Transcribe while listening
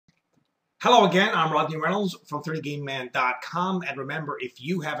Hello again, I'm Rodney Reynolds from 3dgameman.com, and remember, if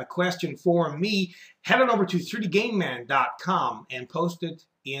you have a question for me, head on over to 3dgameman.com and post it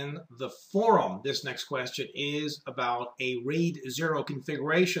in the forum. This next question is about a RAID 0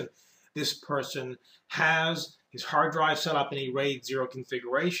 configuration. This person has his hard drive set up in a RAID 0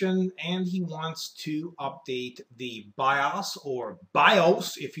 configuration, and he wants to update the BIOS, or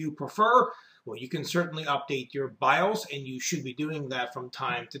BIOS if you prefer. Well, you can certainly update your BIOS, and you should be doing that from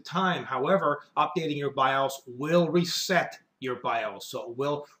time to time. However, updating your BIOS will reset your BIOS, so it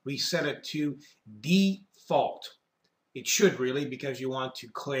will reset it to default. It should really, because you want to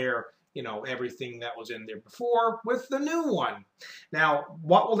clear, everything that was in there before with the new one. Now,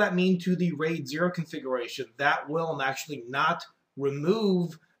 what will that mean to the RAID 0 configuration? That will actually not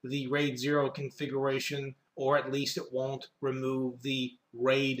remove the RAID 0 configuration, or at least it won't remove the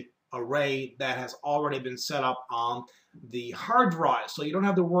RAID array that has already been set up on the hard drive. So you don't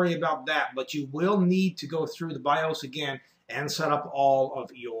have to worry about that, but you will need to go through the BIOS again and set up all of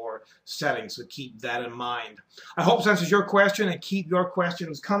your settings, so keep that in mind. I hope this answers your question, and keep your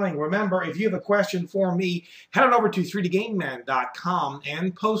questions coming. Remember, if you have a question for me, head on over to 3dgameman.com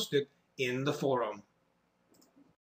and post it in the forum.